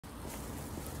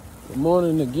Good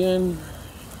morning again.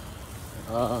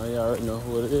 You already know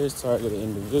who it is. Targeted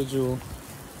individual,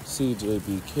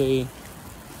 CJBK.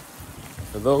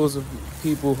 For those of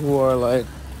people who are like,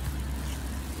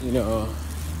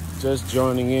 just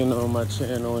joining in on my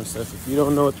channel and stuff, if you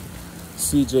don't know what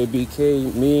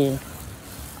CJBK mean,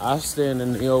 I stand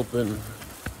in the open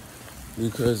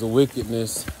because the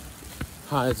wickedness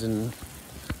hides in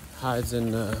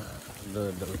the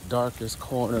darkest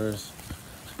corners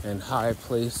and high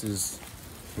places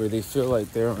where they feel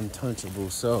like they're untouchable.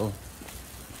 So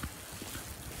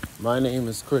my name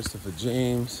is Christopher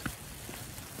James,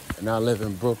 and I live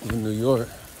in Brooklyn, New York,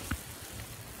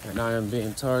 and I am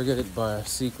being targeted by a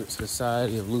secret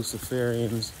society of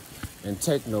Luciferians and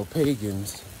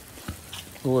techno-pagans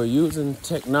who are using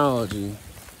technology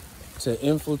to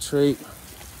infiltrate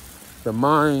the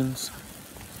minds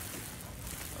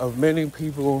of many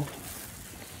people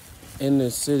in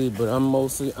this city. But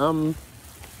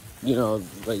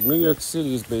like New York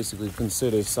City is basically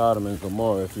considered Sodom and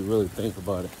Gomorrah if you really think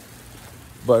about it.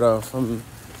 But from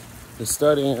the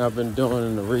studying I've been doing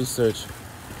and the research,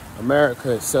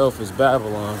 America itself is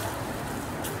Babylon.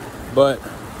 But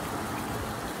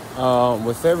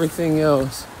with everything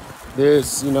else,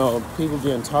 there's, people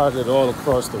being targeted all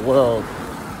across the world.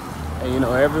 And,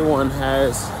 everyone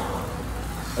has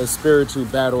a spiritual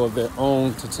battle of their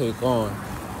own to take on.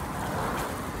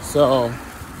 So,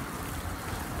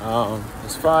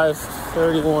 it's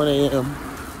 5:31 a.m.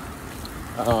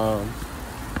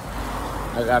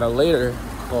 I got a later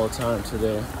call time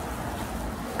today.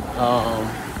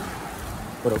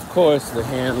 But of course, the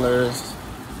handlers,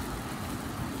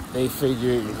 they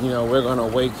figured, we're going to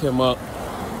wake him up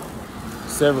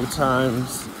several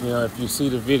times. If you see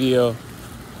the video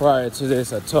prior to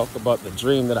this, I talked about the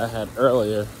dream that I had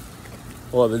earlier,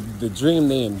 or the dream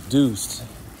they induced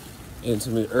into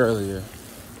me earlier.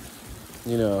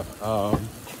 Because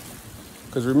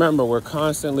remember, we're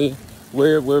constantly,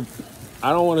 we're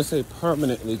I don't want to say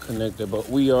permanently connected, but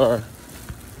we are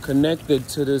connected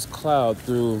to this cloud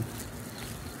through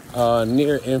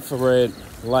near infrared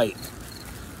light.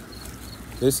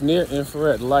 This near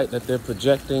infrared light that they're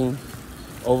projecting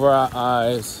over our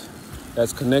eyes,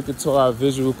 that's connected to our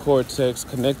visual cortex,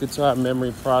 connected to our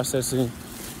memory processing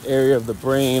area of the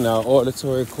brain, our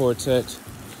auditory cortex.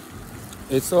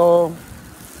 It's all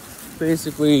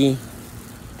basically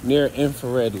near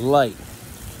infrared light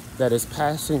that is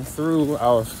passing through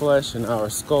our flesh and our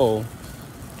skull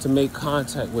to make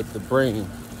contact with the brain.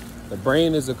 The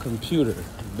brain is a computer,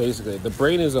 basically. The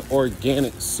brain is an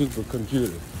organic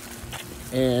supercomputer.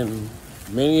 And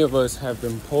many of us have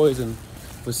been poisoned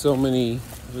for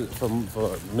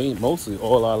mostly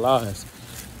all our lives.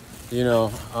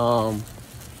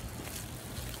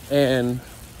 And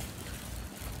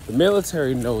the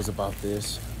military knows about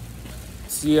this.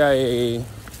 CIA,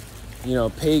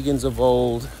 pagans of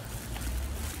old,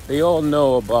 they all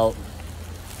know about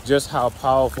just how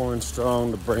powerful and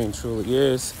strong the brain truly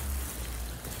is.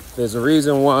 There's a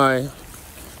reason why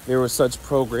there were such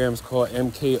programs called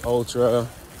MK Ultra,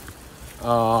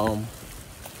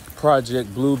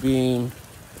 Project Bluebeam,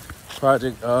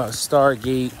 Project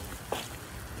Stargate.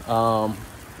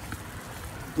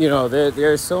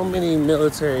 There are so many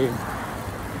military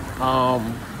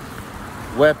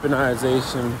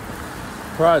weaponization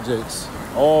projects,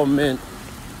 all meant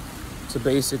to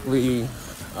basically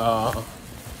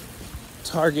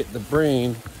target the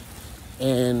brain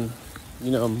and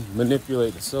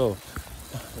manipulate the soul.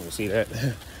 Let me see that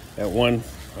one.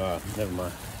 Never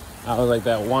mind. I was like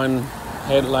that one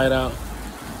headlight out.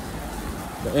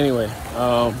 But anyway,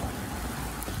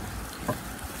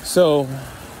 so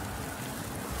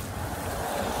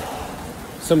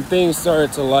some things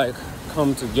started to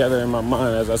come together in my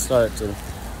mind as I started to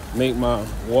make my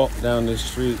walk down this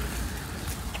street.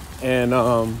 And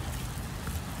I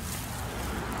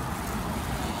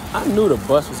knew the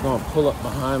bus was gonna pull up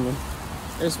behind me.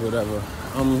 It's whatever.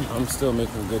 I'm still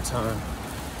making good time.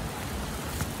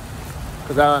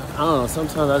 Cause I don't know,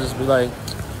 sometimes I just be like,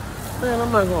 man,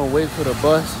 I'm not gonna wait for the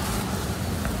bus.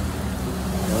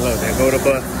 Oh, look, there go the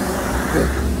bus.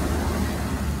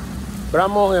 But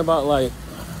I'm only about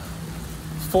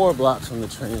 4 blocks from the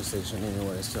train station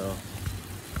anyway, so.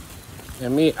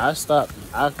 And me, I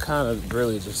kind of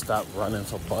really just stopped running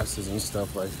for buses and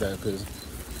stuff like that, because,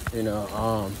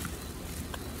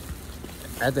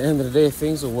 at the end of the day,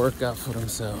 things will work out for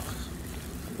themselves.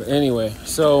 But anyway,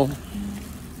 so,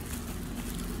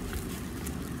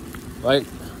 I'm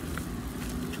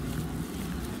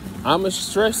going to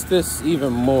stress this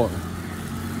even more.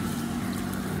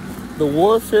 The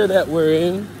warfare that we're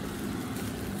in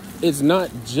is not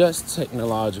just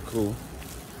technological.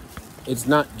 It's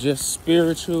not just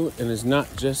spiritual and it's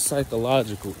not just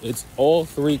psychological. It's all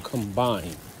three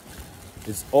combined.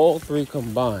 It's all three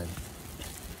combined.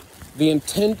 The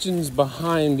intentions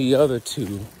behind the other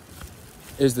two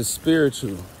is the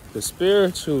spiritual. The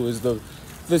spiritual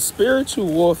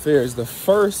warfare is the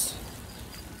first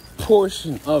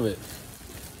portion of it.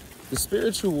 The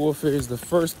spiritual warfare is the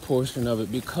first portion of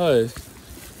it, because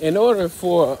in order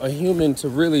for a human to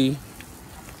really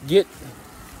get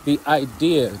the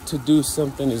idea to do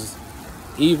something as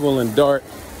evil and dark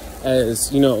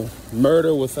as,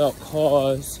 murder without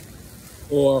cause,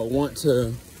 or want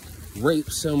to rape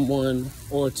someone,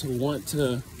 or to want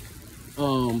to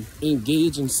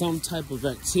engage in some type of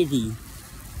activity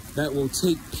that will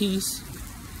take peace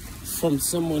from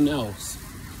someone else,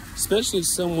 especially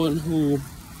someone who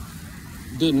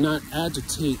did not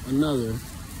agitate another,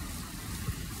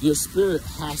 your spirit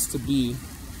has to be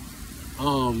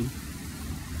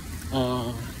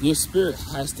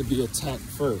attacked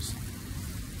first.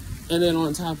 And then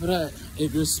on top of that,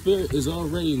 if your spirit is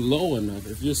already low enough,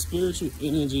 if your spiritual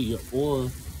energy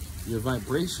or your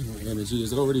vibrational energy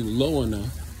is already low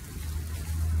enough,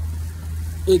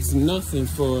 it's nothing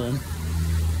for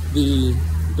the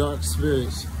dark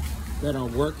spirits that are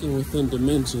working within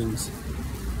dimensions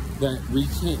that we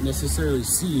can't necessarily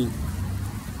see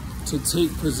to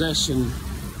take possession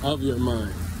of your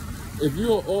mind. If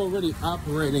you are already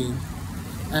operating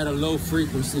at a low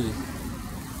frequency,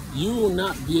 you will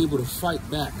not be able to fight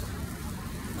back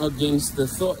against the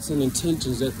thoughts and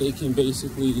intentions that they can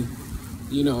basically,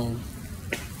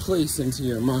 place into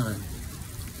your mind.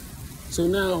 So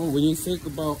now when you think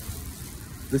about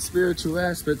the spiritual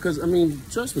aspect, because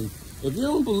trust me, if you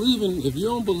don't believe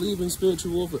in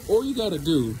spiritual warfare, all you gotta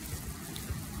do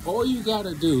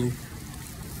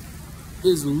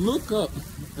is look up.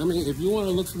 If you want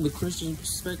to look from the Christian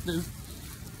perspective,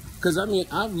 because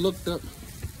I've looked up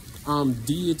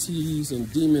deities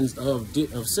and demons of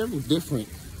several different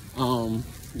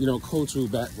cultural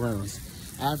backgrounds,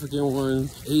 African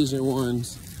ones, Asian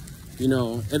ones,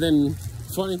 and then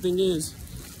funny thing is,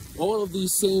 all of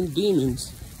these same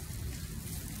demons,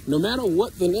 no matter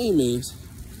what the name is,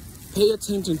 pay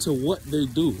attention to what they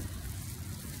do.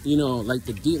 Like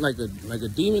a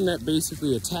demon that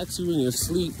basically attacks you in your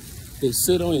sleep. They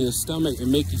sit on your stomach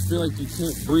and make you feel like you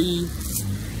can't breathe.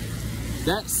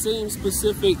 That same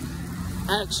specific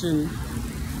action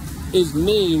is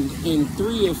named in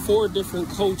 3 or 4 different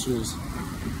cultures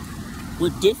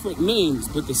with different names,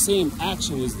 but the same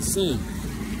action is the same.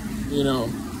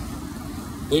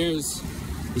 There's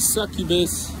the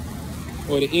succubus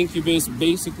or the incubus.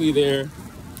 Basically, they're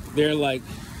like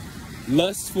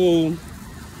lustful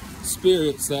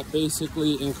spirits that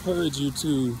basically encourage you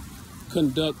to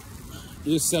conduct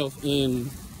yourself in,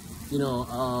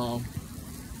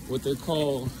 what they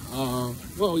call,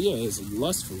 it's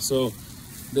lustful. So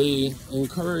they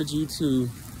encourage you to,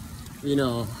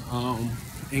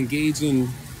 engage in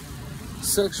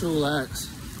sexual acts,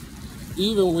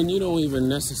 even when you don't even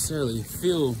necessarily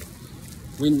feel,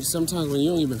 sometimes when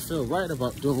you don't even feel right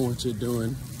about doing what you're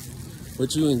doing,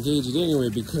 but you engage it anyway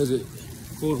because it,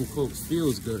 quote unquote,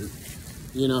 feels good.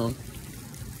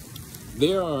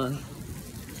 There are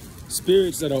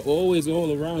spirits that are always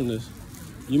all around us.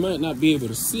 You might not be able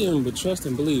to see them, but trust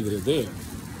and believe they're there.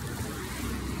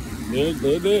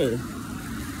 They're there.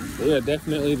 They are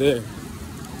definitely there.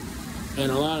 And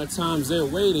a lot of times they're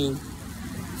waiting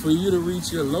for you to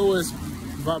reach your lowest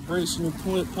vibrational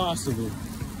point possible,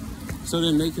 so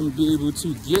then they can be able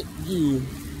to get you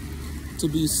to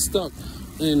be stuck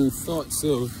in thoughts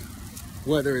of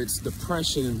whether it's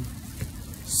depression,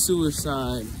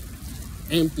 suicide,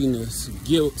 emptiness,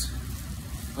 guilt,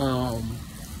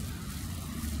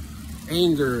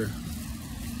 anger.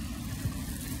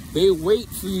 They wait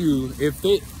for you. If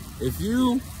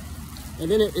you're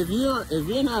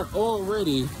not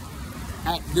already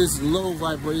at this low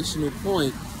vibrational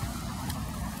point,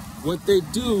 what they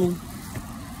do,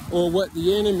 or what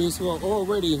the enemies who are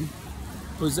already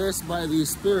possessed by these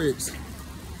spirits,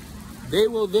 they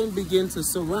will then begin to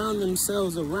surround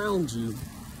themselves around you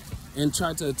and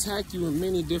try to attack you in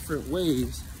many different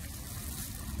ways.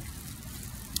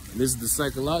 This is the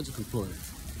psychological part.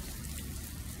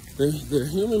 They're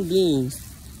human beings,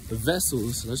 the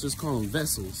vessels, let's just call them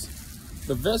vessels.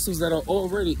 The vessels that are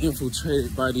already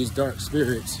infiltrated by these dark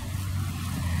spirits.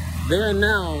 They're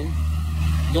now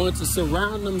going to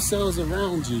surround themselves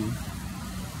around you,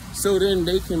 so then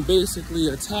they can basically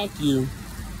attack you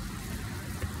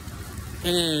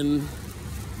in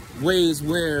ways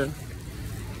where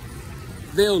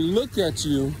they'll look at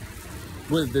you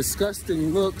with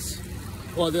disgusting looks,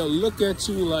 or they'll look at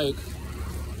you like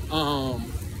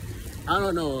I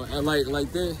don't know,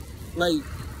 like they, like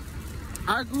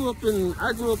I grew up in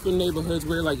neighborhoods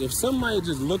where like if somebody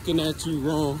just looking at you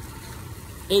wrong,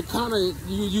 it kind of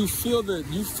you feel the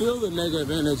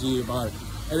negative energy about it,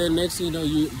 and then next thing you know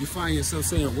you find yourself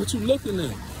saying, "What you looking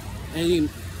at?" And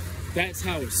that's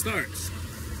how it starts.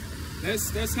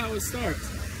 That's how it starts.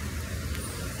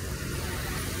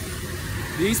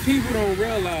 These people don't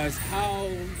realize how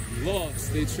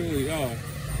lost they truly are.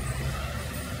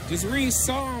 Just read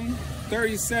Psalm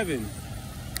 37.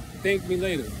 Thank me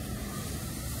later.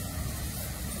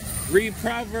 Read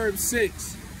Proverbs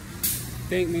 6.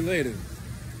 Thank me later.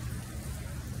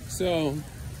 So,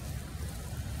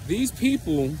 these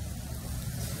people,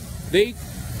 they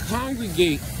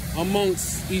congregate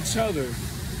amongst each other,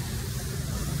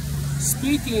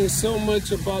 speaking so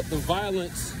much about the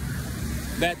violence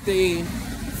that they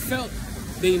felt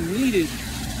they needed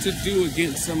to do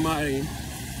against somebody.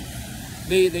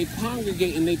 They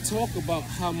congregate and they talk about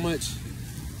how much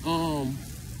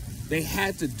they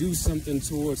had to do something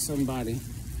towards somebody,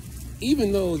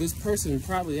 even though this person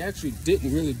probably actually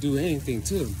didn't really do anything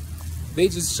to them. They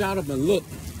just shot up and looked,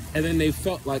 and then they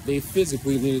felt like they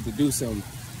physically needed to do something.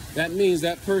 That means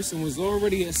that person was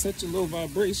already at such a low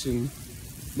vibration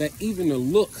that even a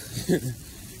look,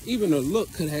 even a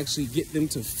look could actually get them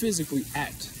to physically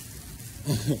act.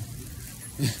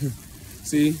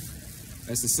 See?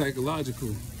 That's the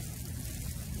psychological.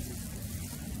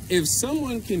 If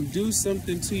someone can do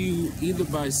something to you either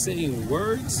by saying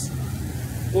words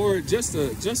or just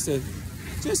to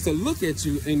look at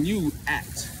you and you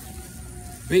act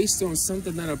based on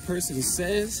something that a person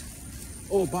says,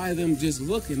 or by them just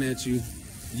looking at you,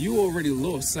 you already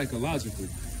lost psychologically.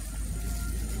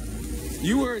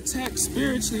 You were attacked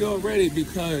spiritually already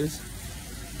because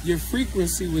your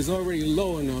frequency was already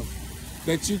low enough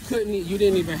that you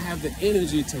didn't even have the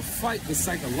energy to fight the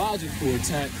psychological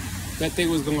attack that they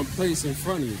was going to place in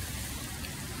front of you.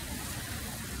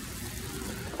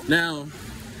 Now,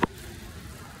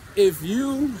 if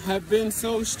you have been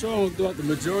so strong throughout the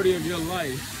majority of your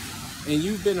life, and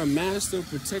you've been a master of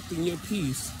protecting your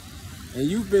peace, and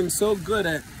you've been so good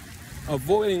at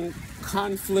avoiding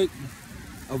conflict,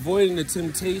 avoiding the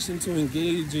temptation to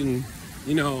engage in,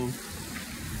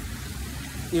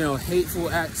 hateful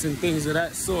acts and things of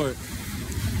that sort,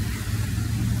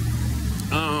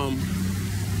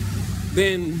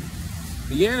 then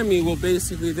the enemy will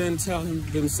basically then tell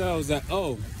themselves that,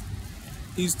 oh,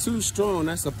 he's too strong.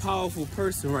 That's a powerful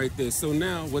person right there. So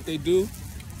now what they do,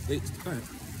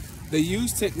 they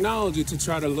use technology to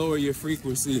try to lower your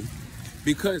frequency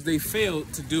because they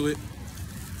failed to do it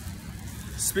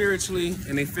spiritually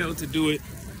and they failed to do it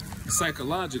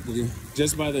psychologically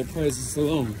just by their presence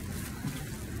alone.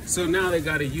 So now they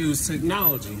got to use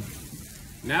technology.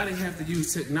 Now they have to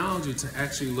use technology to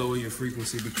actually lower your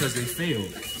frequency because they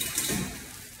failed.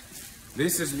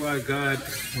 This is why God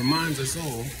reminds us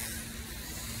all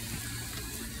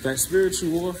that spiritual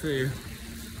warfare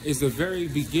is the very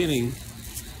beginning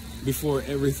before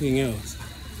everything else.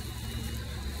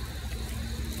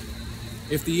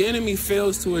 If the enemy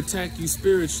fails to attack you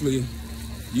spiritually,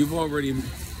 you've already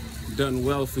done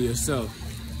well for yourself.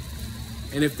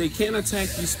 And if they can't attack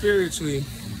you spiritually,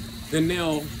 then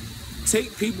they'll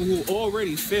take people who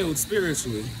already failed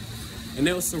spiritually and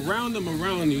they'll surround them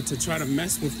around you to try to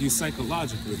mess with you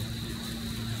psychologically.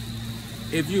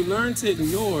 If you learn to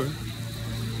ignore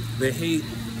the hate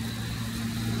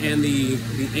and the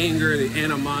anger, the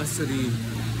animosity,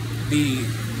 the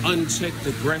unchecked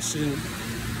aggression,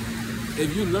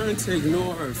 if you learn to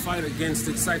ignore or fight against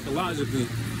it psychologically,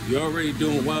 you're already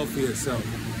doing well for yourself.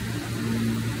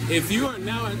 If you are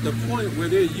now at the point where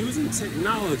they're using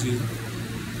technology,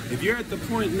 if you're at the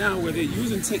point now where they're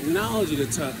using technology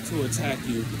to attack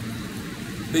you,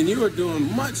 then you are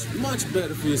doing much, much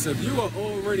better for yourself. You are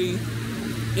already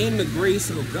in the grace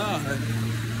of God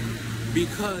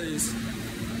because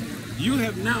you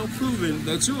have now proven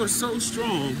that you are so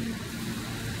strong.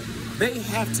 They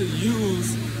have to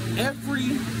use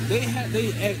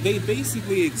they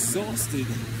basically exhausted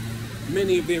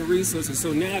many of their resources,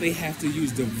 so now they have to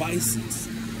use devices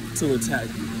to attack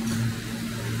you.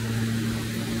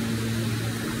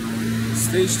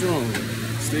 Stay strong.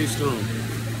 Stay strong.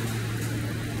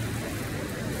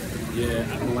 Yeah,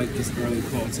 I don't like this early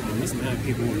call time. There's mad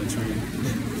people on the train.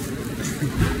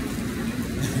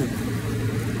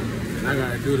 And I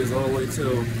gotta do this all the way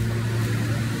till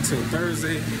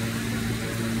Thursday.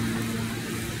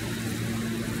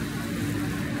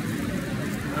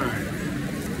 Alright.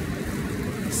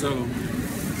 So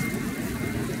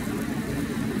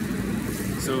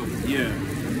yeah.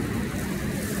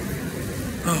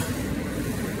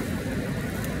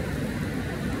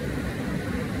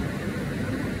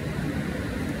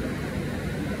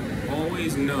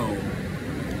 always know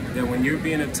that when you're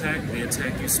being attacked, they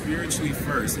attack you spiritually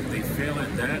first. If they fail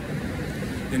at that,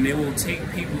 then they will take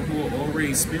people who are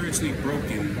already spiritually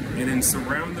broken and then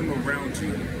surround them around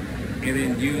you and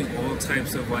then use all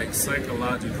types of like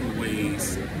psychological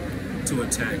ways to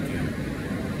attack you.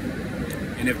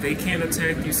 And if they can't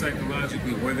attack you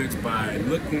psychologically, whether it's by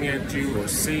looking at you or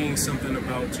saying something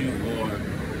about you, or,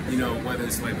 you know, whether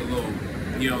it's like a little,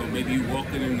 you know, maybe you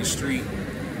walking in the street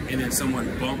and then someone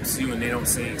bumps you and they don't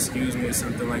say excuse me or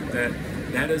something like that,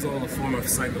 that is all a form of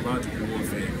psychological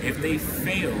warfare. If they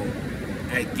fail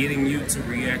at getting you to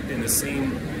react in the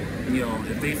same, you know,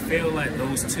 if they fail at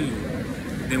those two,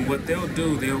 then what they'll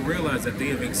do, they'll realize that they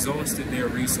have exhausted their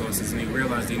resources and they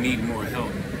realize they need more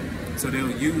help. So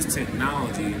they'll use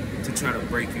technology to try to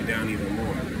break you down even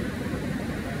more.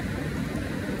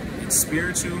 It's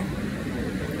spiritual,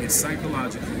 it's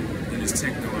psychological, and it's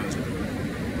technological.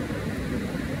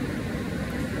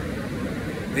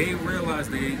 They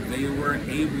realized they weren't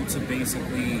able to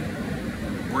basically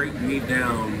break me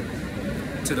down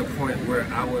to the point where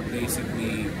I would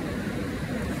basically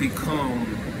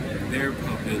become their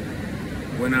puppet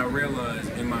when I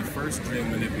realized in my first dream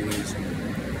manipulation,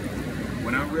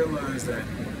 when I realized that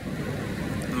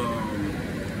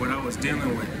what I was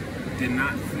dealing with did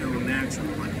not feel natural,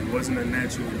 like it wasn't a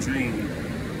natural dream,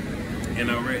 and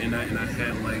I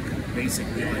had like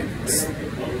basically like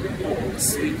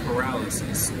sleep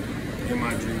paralysis in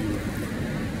my dream.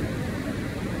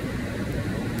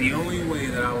 The only way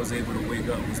that I was able to wake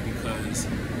up was because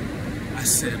I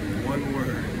said one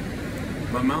word.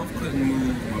 My mouth couldn't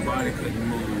move, my body couldn't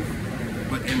move,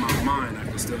 but in my mind I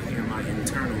could still hear my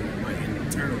internal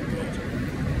thoughts.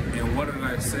 And what did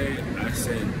I say? I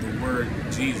said the word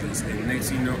Jesus, and next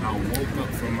thing you know, I woke up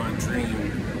from my dream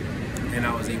and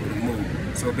I was able to move.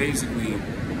 So basically,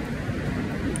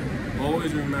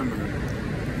 always remember,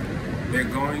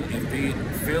 if they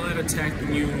fail at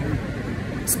attacking you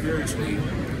spiritually,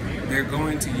 they're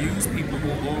going to use people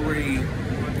who already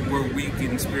were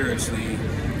weakened spiritually,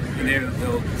 and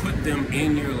they'll put them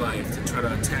in your life to try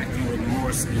to attack you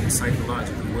in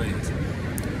psychological ways.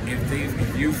 If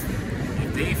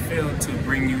they fail to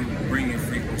bring your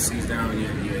frequencies down,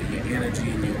 your energy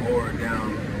and your aura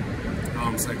down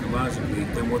psychologically,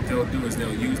 then what they'll do is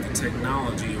they'll use the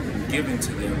technology given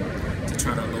to them to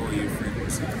try to lower your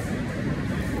frequency.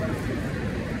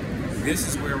 This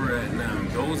is where we're at now.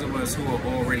 Those of us who are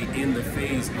already in the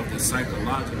phase of the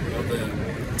psychological, of the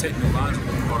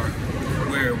technological part,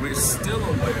 where we're still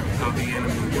aware of how the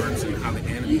enemy works and how the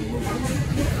enemy moves,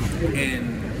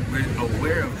 and we're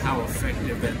aware of how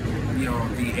effective that, you know,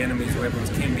 the enemy's weapons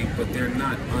can be, but they're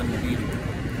not unbeatable.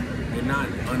 They're not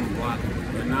unblockable.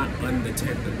 They're not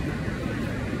undetectable.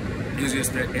 It's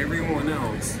just that everyone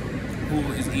else who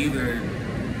is either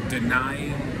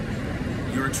denying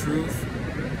your truth,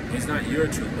 it's not your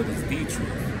truth, but it's the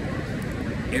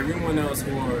truth. Everyone else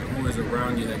who is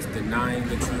around you that's denying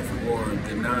the truth or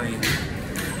denying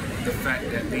the fact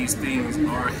that these things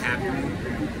are happening,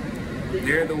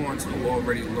 they're the ones who are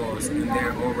already lost, and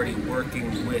they're already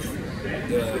working with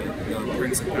the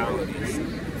principalities.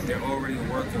 They're already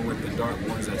working with the dark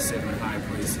ones that sit in high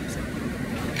places.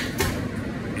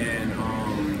 And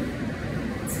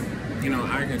you know,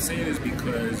 I can say this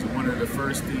because one of the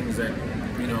first things that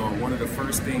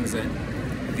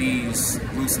these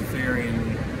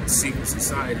Luciferian secret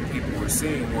society people were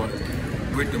saying was,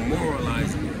 we're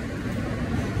demoralizing you.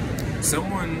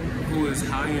 Someone who is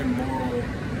high in moral,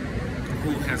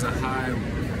 who has a high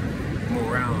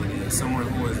morality, someone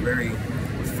who is very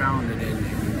founded in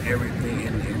everything,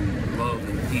 in love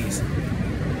and peace,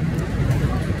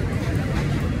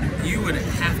 you would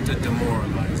have to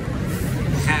demoralize them.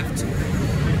 Have to.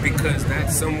 Because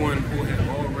that's someone who had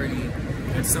already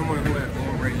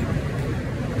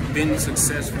been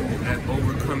successful at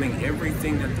overcoming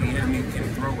everything that the enemy can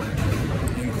throw at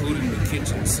them, including the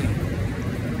kitchen sink.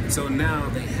 So now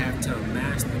they have to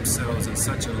amass themselves in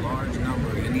such a large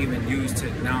number and even use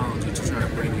technology to try to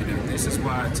bring you down. This is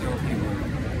why I tell people,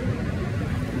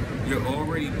 you're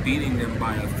already beating them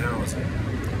by 1,000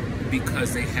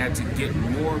 because they had to get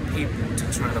more people to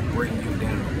try to bring you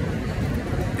down.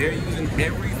 They're using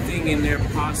everything in their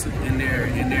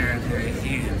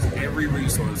hands, every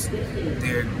resource.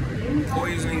 They're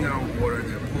poisoning our water,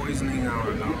 they're poisoning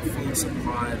our food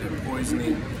supply, they're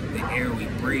poisoning the air we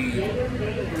breathe.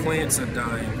 Plants are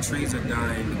dying, trees are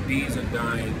dying, the bees are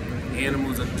dying,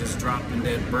 animals are just dropping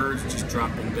dead, birds are just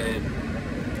dropping dead.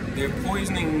 They're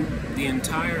poisoning the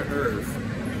entire earth.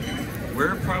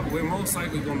 We're most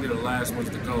likely going to be the last ones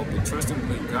to go, but trust and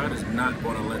believe, God is not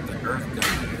going to let the earth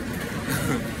die.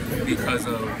 because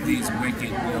of these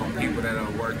wicked, people that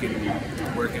are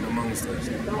working amongst us.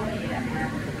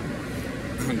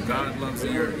 God loves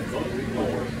the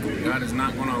earth. God is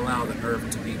not going to allow the earth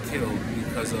to be killed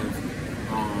because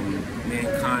of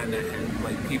mankind and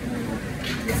like people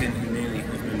within humanity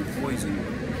who've been poisoned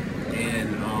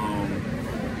and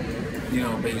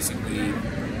basically,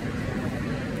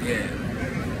 yeah.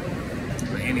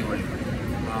 But anyway,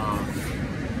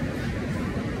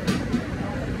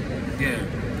 yeah.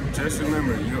 Just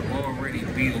remember, you're already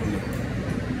beating them.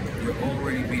 You're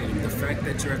already beating them. The fact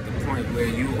that you're at the point where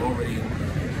you already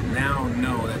now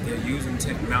know that they're using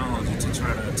technology to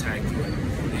try to attack you.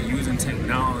 They're using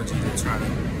technology to try to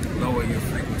lower your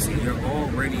frequency. You're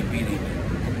already beating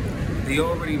them. They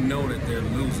already know that they're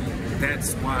losing.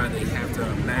 That's why they have to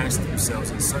amass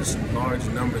themselves in such large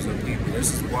numbers of people.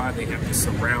 This is why they have to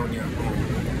surround your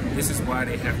home. This is why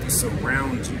they have to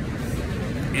surround you.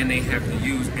 And they have to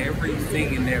use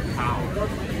everything in their power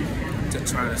to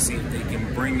try to see if they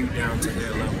can bring you down to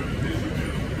their level.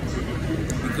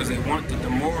 Because they want to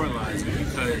demoralize you.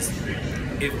 Because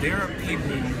if there are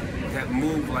people that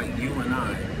move like you and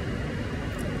I,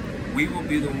 we will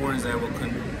be the ones that will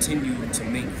continue to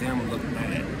make them look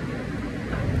bad.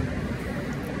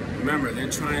 Remember, they're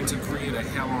trying to create a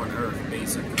hell on earth,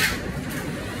 basically.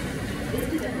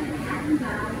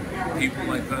 People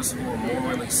like us who are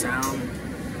morally sound,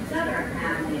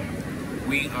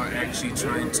 we are actually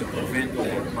trying to prevent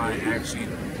that by actually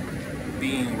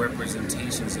being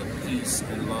representations of peace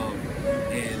and love,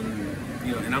 and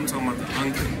and I'm talking about the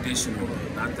unconditional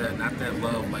love, not that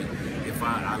love like if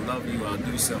I love you, I'll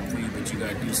do something for you, but you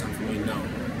gotta do something for me. No,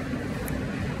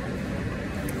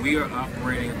 we are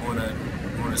operating on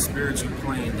a spiritual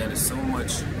plane that is so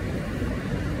much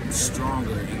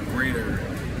stronger and greater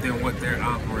than what they're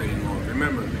operating on.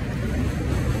 Remember,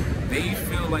 they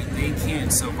feel like they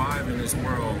can't survive in this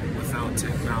world without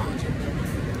technology.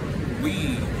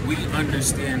 We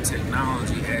understand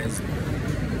technology as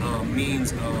a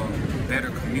means of better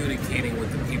communicating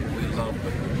with the people we love.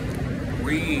 But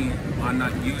we are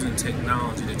not using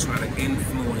technology to try to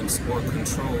influence or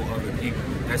control other people.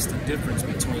 That's the difference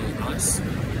between us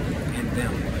and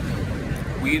them.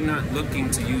 We're not looking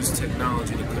to use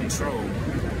technology to control,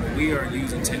 but we are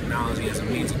using technology as a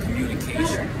means of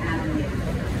communication.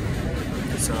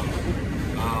 So,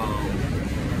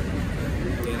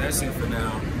 yeah, that's it for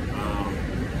now.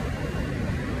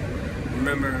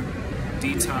 Remember,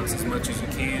 detox as much as you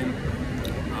can.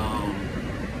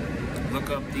 Look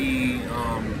up the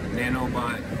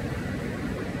nanobot.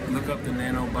 Look up the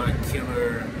nanobot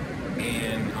killer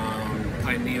and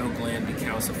pineal gland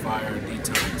decalcifier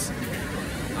detox.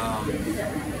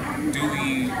 Do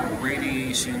the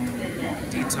radiation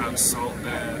detox salt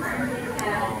bath,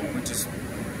 which is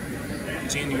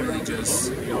genuinely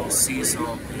just sea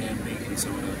salt and baking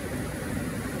soda.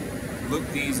 Look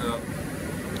these up.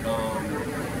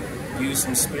 Use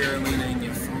some spirulina in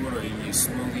your food or in your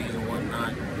smoothies and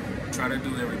whatnot. Try to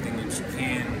do everything that you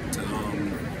can to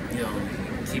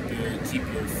keep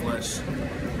your flesh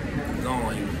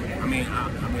going. I mean,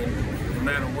 no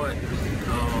matter what,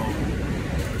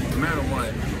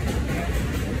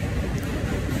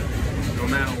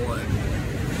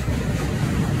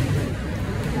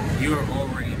 you are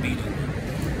already beating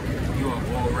them. You are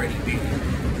already beating them.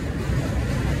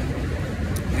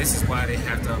 This is why they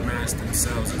have to amass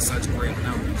themselves in such great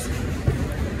numbers.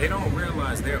 They don't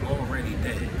realize they're already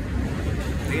dead.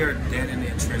 They are dead in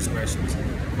their transgressions.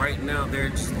 Right now, they're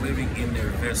just living in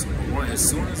their vessel. As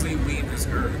soon as they leave this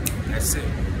earth, that's it.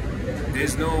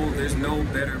 There's no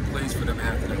better place for them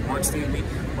after that. Once they leave,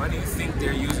 why do you think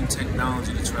they're using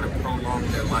technology to try to prolong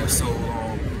their life so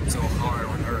long, so hard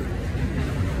on earth?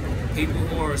 People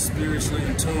who are spiritually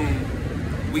in tune,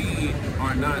 we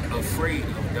are not afraid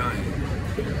of dying.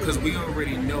 Because we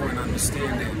already know and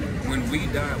understand that when we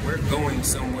die, we're going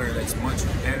somewhere that's much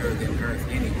better than Earth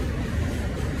anyway.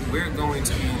 We're going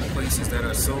to be in places that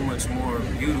are so much more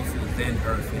beautiful than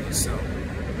Earth in itself.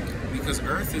 Because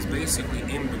Earth is basically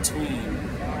in between,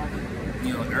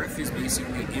 Earth is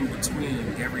basically in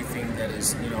between everything that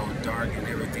is, dark and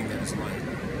everything that is light.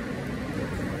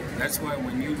 That's why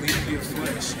when you leave your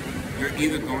flesh, you're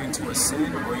either going to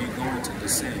ascend or you're going to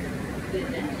descend.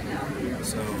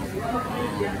 So,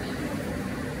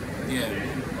 yeah.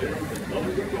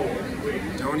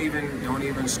 Don't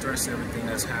even stress everything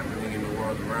that's happening in the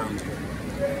world around you,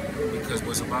 because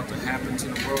what's about to happen to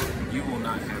the world, you will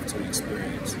not have to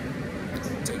experience.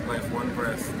 Take life one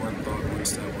breath, one thought, one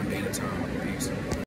step, one day at a time. Peace.